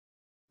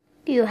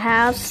You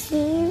have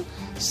seen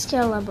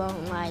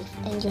skellabone life,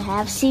 and you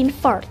have seen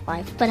fart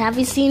life, but have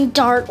you seen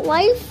dart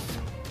life?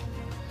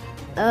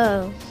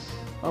 Oh,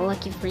 well,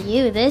 lucky for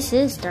you, this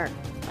is dart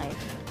life.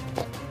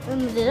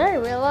 Did I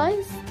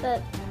realize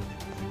that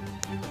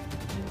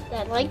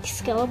like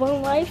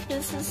skellabone life,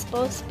 this is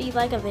supposed to be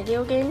like a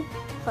video game?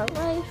 Fart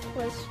life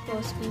was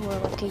supposed to be more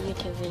like a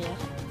YouTube video.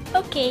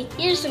 Okay,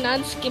 here's an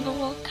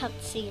unskippable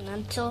cutscene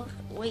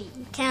wait,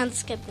 you can't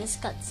skip this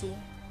cutscene.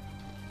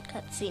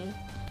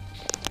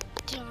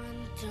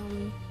 Dun,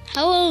 dun.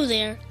 Hello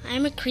there,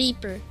 I'm a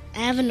creeper. I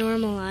have a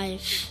normal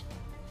life.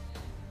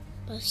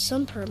 But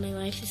some part of my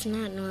life is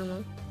not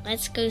normal.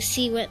 Let's go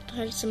see what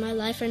parts of my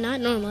life are not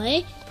normal,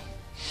 eh?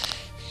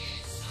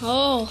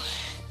 Oh,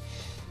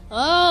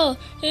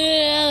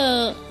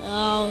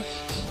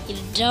 you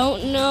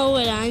don't know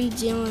what I'm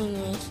dealing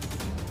with.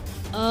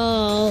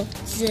 Oh,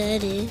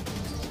 Zeddy.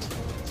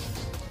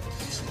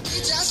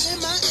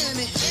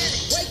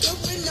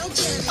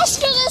 Oh,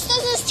 screw this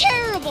is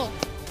terrible.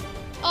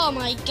 Oh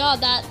my god,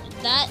 that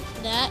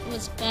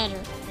was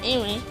better.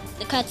 Anyway,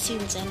 the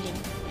cutscene's ending.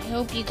 I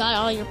hope you got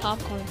all your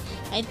popcorn.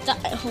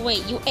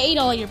 Wait, you ate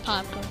all your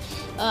popcorn.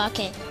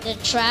 Okay, the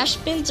trash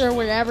bins or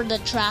wherever the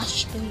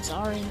trash bins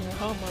are in your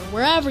home or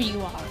wherever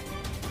you are.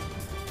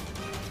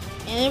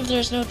 And if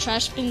there's no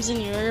trash bins in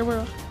your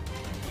area,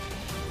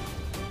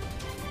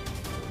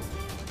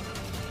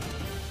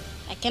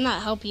 I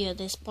cannot help you at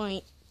this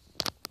point.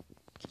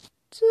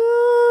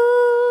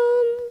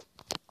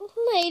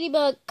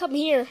 Ladybug, come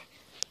here.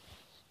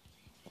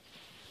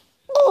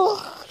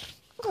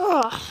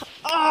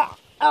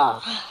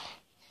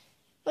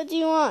 What do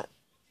you want?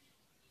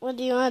 What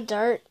do you want,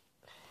 Dart?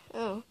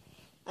 Oh,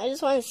 I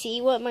just want to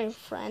see what my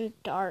friend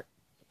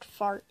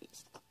Fart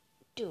is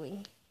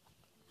doing.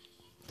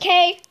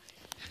 Okay.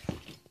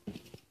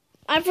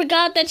 I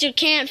forgot that you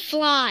can't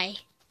fly.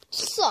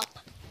 Sup?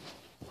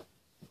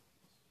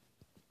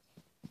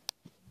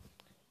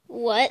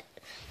 What?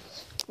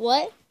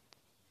 What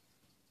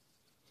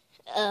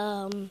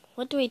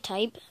do we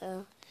type?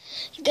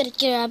 You gotta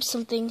grab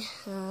something.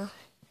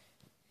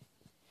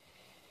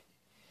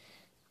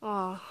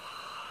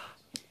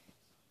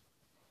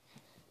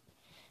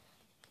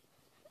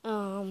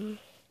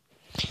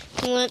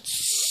 Let's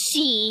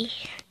see.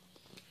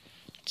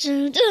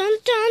 Dun, dun,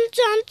 dun,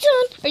 dun,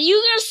 dun. Are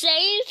you gonna say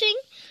anything?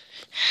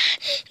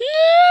 No!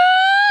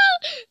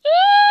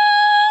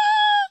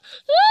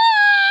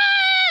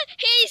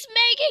 He's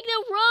making the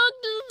wrong.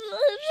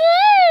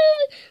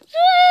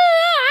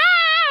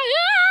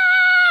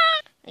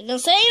 Are you gonna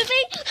say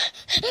anything?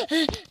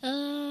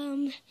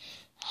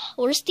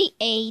 Where's the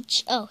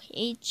H? Oh,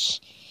 H.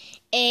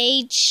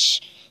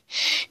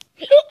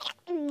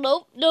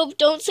 Nope,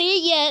 don't say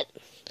it yet.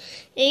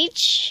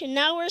 H.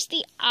 Now where's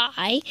the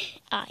I?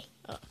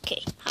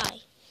 Okay,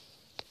 hi.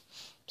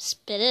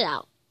 Spit it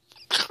out.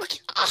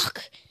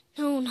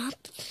 No,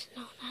 not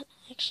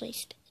actually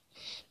spit.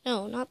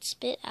 No, not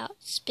spit out.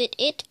 Spit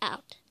it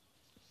out.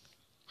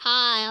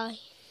 Hi.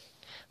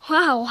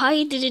 Wow,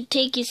 why did it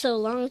take you so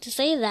long to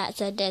say that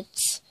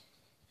sentence?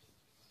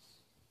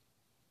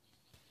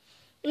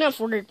 Enough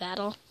word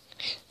battle.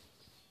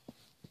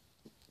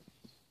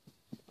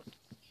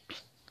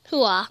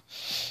 Hooah.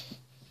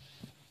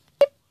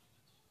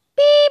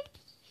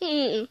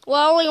 Beep.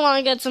 Well, we want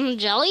to get some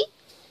jelly?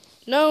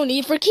 No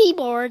need for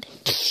keyboard.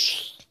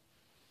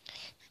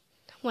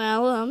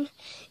 Well,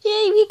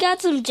 yeah, we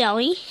got some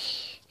jelly.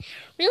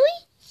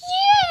 Really?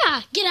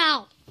 Yeah! Get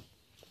out!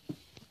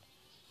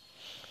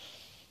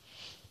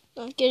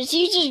 Because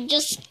you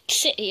just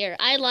sit here.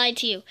 I lied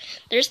to you.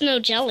 There's no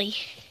jelly.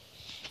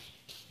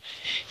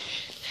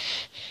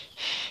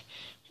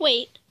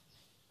 Wait.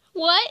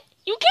 What?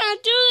 You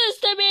can't do this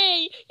to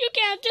me! You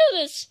can't do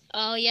this!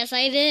 Oh, yes,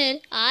 I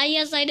did.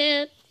 Yes, I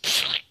did.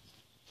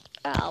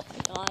 Oh, my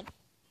God.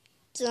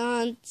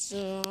 Dun,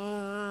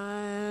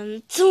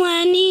 dun,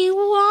 21!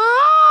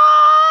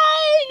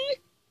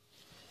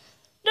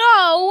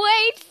 No,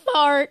 wait,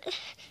 Fart.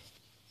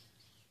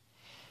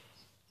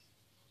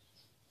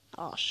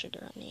 Oh,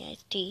 sugar on the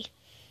iced tea.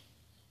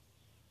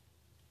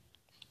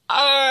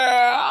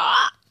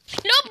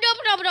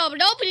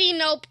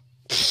 Nope.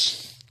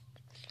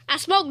 I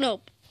smoke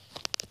nope.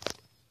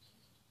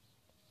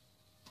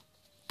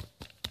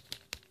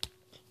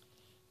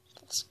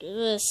 Let's do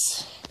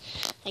this.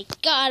 I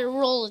gotta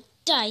roll a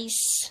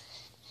dice.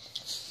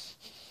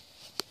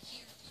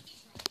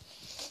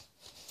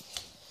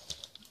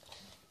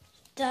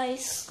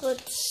 Dice,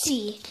 let's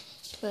see.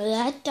 For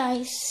that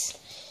dice.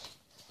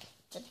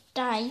 The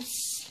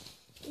dice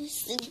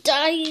is the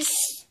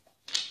dice.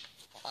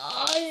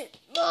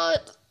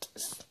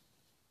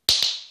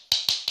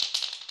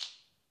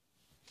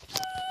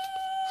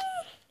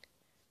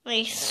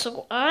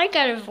 So I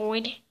gotta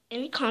avoid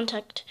any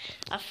contact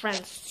of friends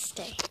this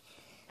day.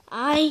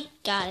 I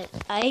got it.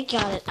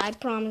 I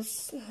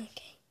promise.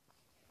 Okay.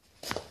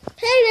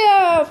 Hey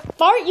there,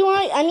 Fart.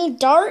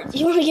 Dart.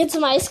 You want to get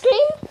some ice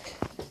cream?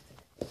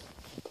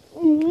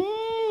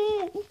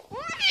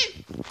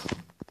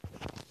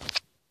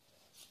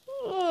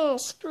 Oh,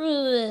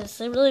 screw this.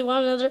 I really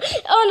want another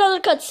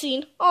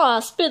cutscene. Oh,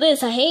 screw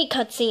this. I hate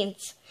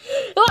cutscenes.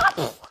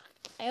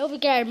 I hope we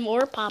got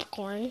more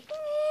popcorn.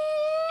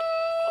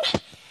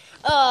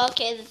 Oh,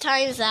 okay. The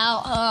time's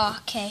out. Oh,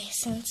 okay.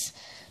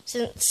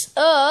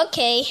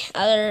 Okay.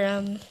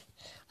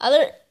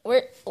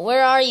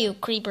 Where are you,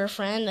 creeper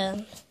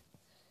friend?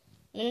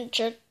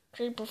 Miniature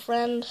creeper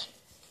friend.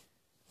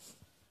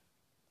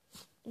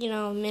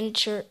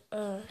 Miniature,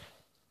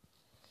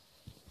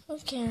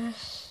 okay.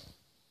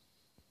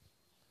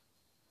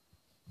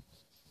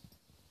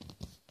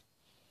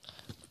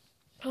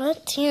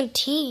 What?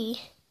 TNT?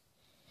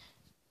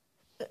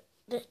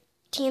 The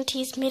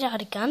TNT is made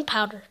out of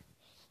gunpowder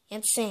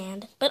and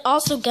sand, but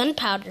also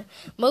gunpowder.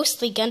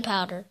 Mostly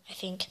gunpowder, I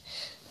think.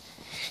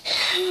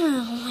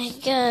 Oh my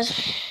god.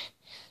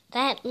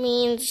 That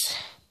means,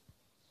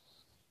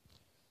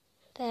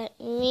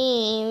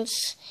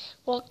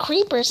 well,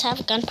 creepers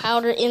have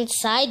gunpowder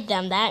inside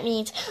them. That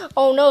means,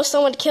 oh no,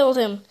 someone killed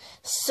him.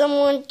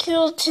 Someone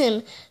killed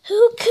him.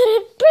 Who could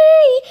it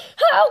be?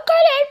 How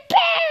could it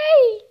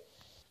be?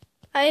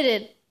 I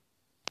did.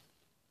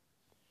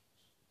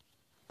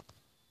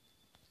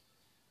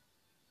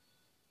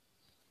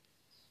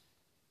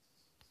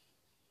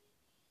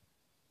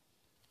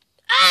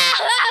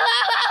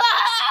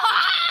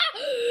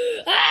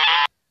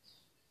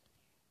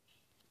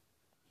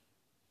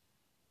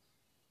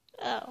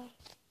 Oh.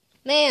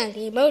 Man,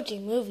 the Emoji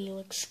Movie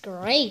looks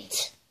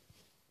great.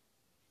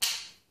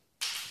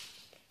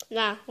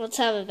 Nah, let's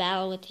have a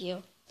battle with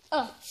you.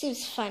 Oh,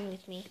 seems fun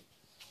with me.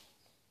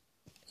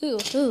 Who?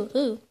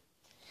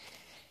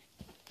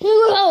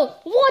 Whoa,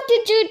 what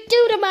did you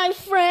do to my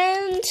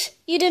friend?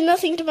 You did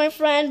nothing to my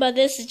friend, but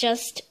this is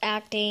just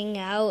acting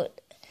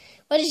out.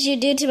 What did you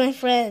do to my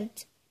friend?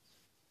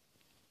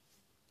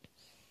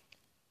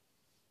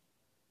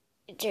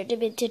 It turned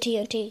him into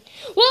TNT.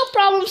 Well,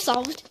 problem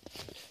solved.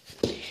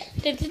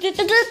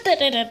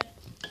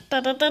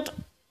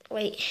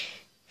 Wait,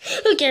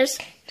 who cares?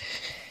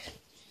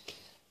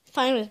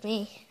 Fine with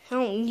me. I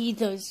don't need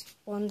those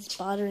ones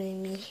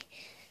bothering me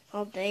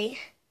all day.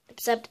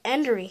 Except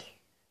Endery.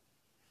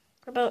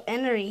 What about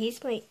Endery?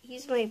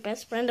 He's my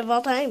best friend of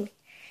all time.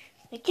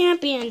 It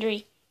can't be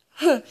Endery.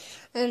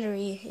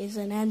 Endery is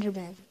an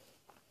Enderman.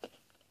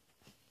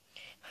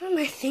 What am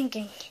I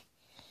thinking?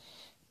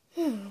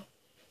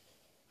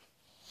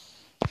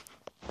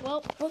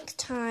 Well, book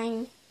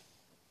time.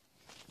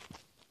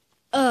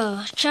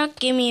 Oh, Chuck,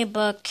 give me a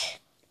book.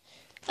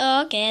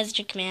 Oh, okay, that's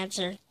your command,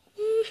 sir.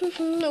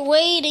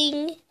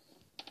 Waiting.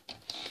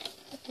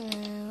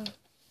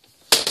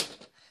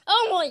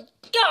 Oh my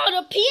god,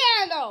 a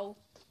piano!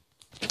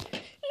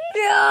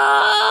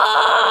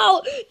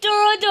 No!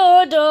 Da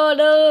da da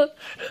da.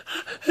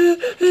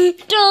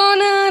 Da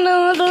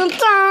da da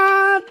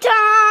da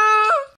da.